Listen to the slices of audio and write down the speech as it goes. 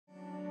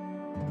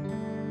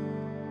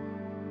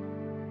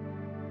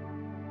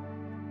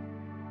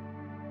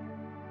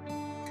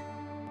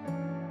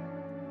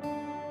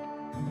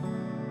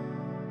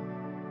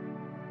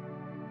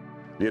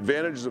The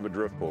advantages of a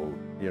drift boat,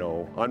 you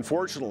know,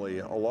 unfortunately,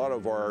 a lot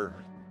of our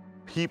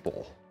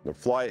people, the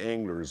fly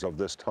anglers of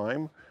this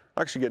time,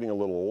 are actually getting a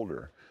little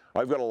older.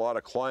 I've got a lot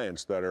of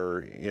clients that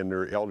are in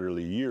their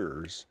elderly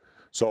years,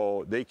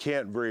 so they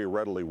can't very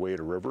readily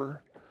wade a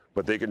river,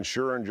 but they can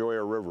sure enjoy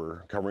a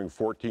river covering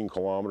 14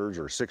 kilometers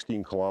or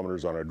 16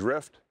 kilometers on a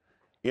drift.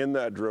 In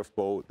that drift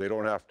boat, they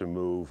don't have to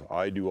move.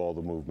 I do all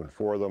the movement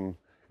for them,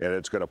 and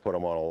it's going to put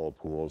them on all the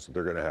pools.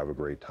 They're going to have a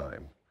great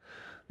time.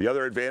 The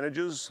other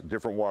advantages,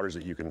 different waters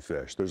that you can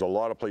fish. There's a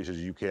lot of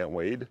places you can't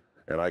wade,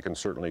 and I can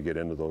certainly get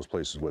into those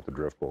places with the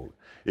drift boat.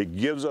 It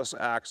gives us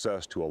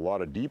access to a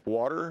lot of deep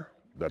water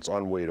that's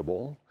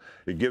unwadeable.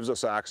 It gives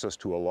us access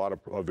to a lot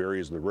of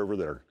areas of the river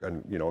that are,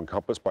 you know,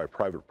 encompassed by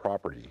private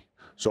property.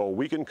 So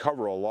we can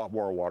cover a lot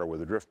more water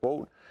with a drift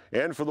boat.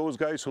 And for those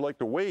guys who like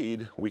to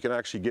wade, we can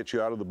actually get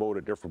you out of the boat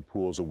at different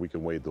pools and we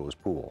can wade those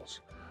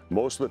pools.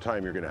 Most of the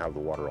time you're going to have the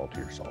water all to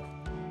yourself.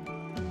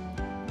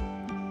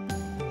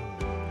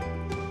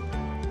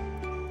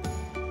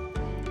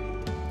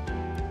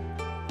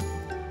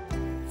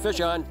 Fish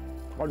on.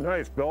 Oh,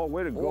 nice, Bill.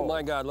 Way to go. Oh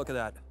my God, look at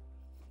that.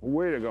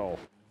 Way to go.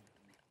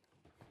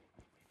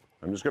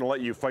 I'm just going to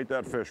let you fight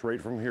that fish right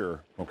from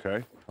here,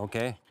 okay?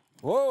 Okay.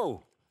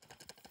 Whoa!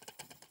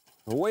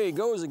 Away he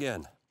goes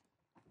again.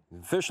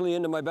 Officially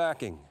into my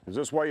backing. Is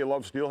this why you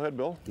love steelhead,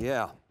 Bill?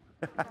 Yeah.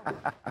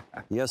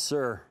 Yes,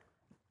 sir.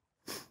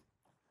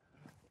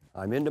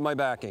 I'm into my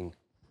backing.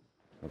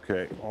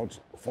 Okay, I'll just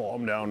fall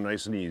them down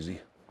nice and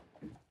easy.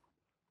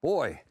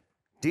 Boy,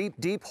 deep,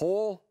 deep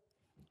hole.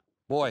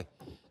 Boy,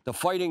 the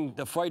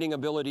fighting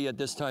ability at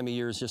this time of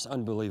year is just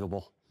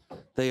unbelievable.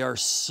 They are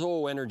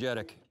so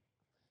energetic.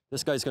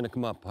 This guy's gonna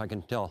come up, I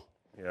can tell.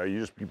 Yeah, you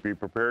just be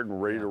prepared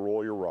and ready to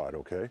roll your rod,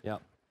 okay? Yeah.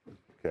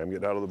 Okay, I'm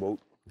getting out of the boat.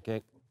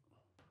 Okay.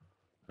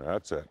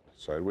 That's it,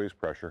 sideways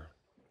pressure.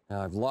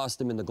 Now I've lost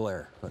him in the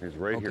glare. He's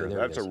right here.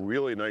 That's a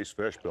really nice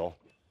fish, Bill.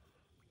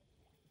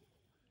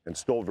 And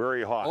still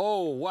very hot.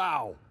 Oh,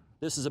 wow.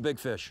 This is a big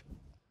fish.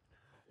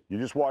 You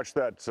just watch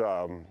that,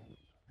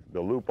 the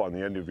loop on the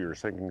end of your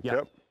sinking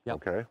tip? Yep.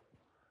 Okay.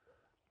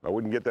 I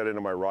wouldn't get that into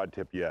my rod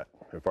tip yet,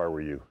 if I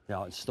were you.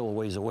 Yeah, it's still a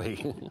ways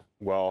away.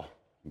 Well,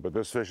 but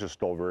this fish is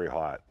still very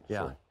hot. Yeah.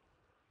 So.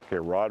 Okay,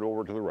 rod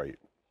over to the right.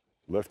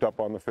 Lift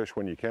up on the fish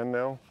when you can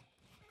now.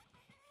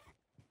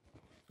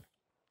 It's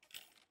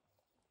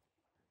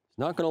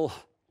not gonna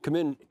come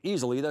in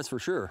easily, that's for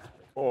sure.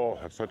 Oh,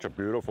 that's such a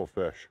beautiful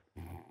fish.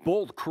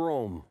 Bolt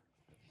chrome.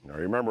 Now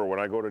remember, when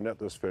I go to net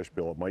this fish,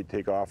 Bill, it might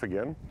take off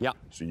again. Yeah.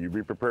 So you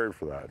be prepared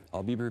for that.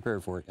 I'll be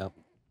prepared for it, yep.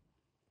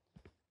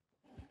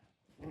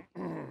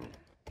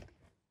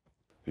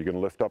 You can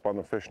lift up on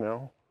the fish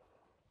now.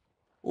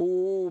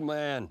 Oh,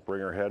 man. Bring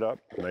her head up,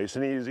 nice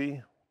and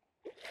easy.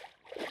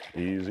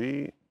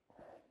 Easy.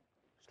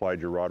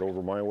 Slide your rod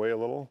over my way a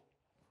little.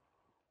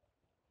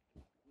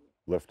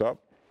 Lift up.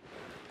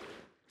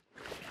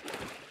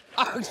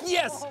 Oh,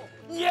 yes!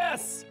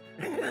 Yes!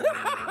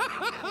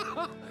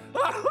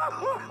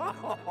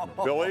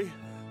 Billy?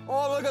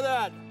 Oh, look at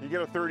that! You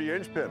get a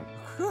 30-inch pin.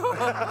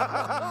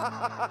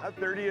 A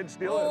 30-inch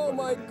steelhead. Oh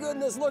my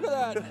goodness, look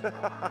at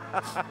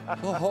that!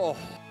 Oh,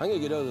 I'm gonna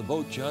get out of the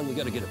boat, John. We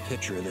gotta get a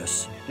picture of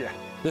this. Yeah.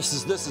 This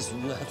is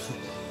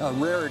a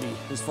rarity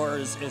as far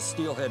as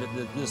steelhead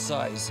at this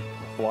size.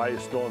 Fly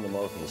is still in the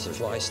mouth of the fish.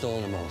 Fly still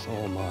in the mouth.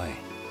 Oh my.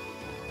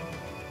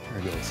 There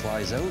we go.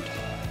 Flies out.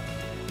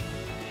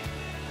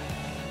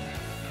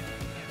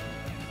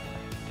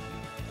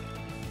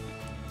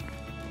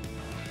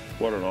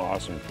 What an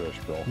awesome fish,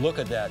 Bill. Look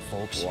at that,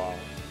 folks. Wow.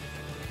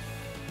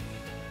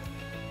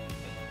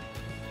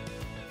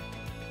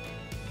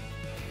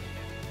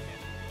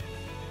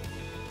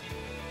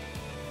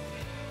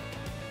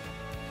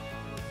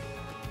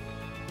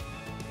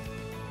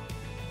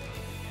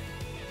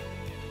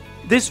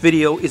 This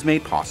video is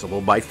made possible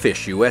by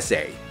Fish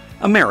USA,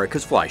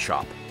 America's fly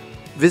shop.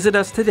 Visit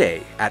us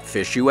today at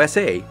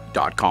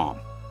fishusa.com.